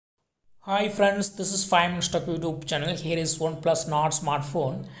Hi friends, this is 5 Minutes Tech YouTube channel. Here is Oneplus Nord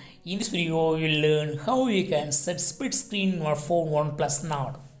smartphone. In this video, you will learn how you can set split screen in your phone Oneplus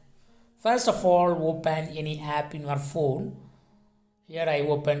Nord. First of all, open any app in your phone. Here I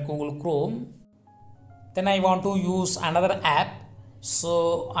open Google Chrome. Then I want to use another app.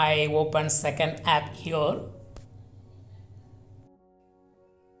 So I open second app here.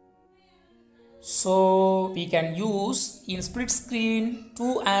 So we can use in split screen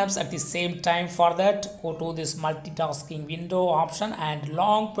two apps at the same time. For that, go to this multitasking window option and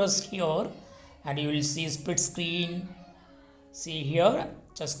long press here and you will see split screen. See here,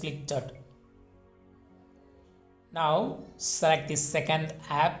 just click that. Now select the second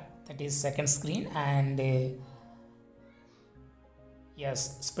app, that is second screen, and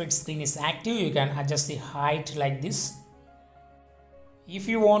yes, split screen is active. You can adjust the height like this. If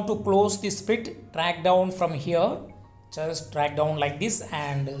you want to close the split, drag down from here, just drag down like this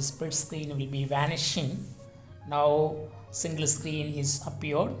and split screen will be vanishing. Now single screen is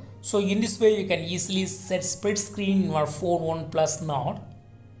appeared. So in this way you can easily set split screen in your phone Oneplus Nord.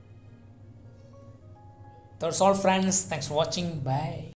 That's all friends, thanks for watching, bye.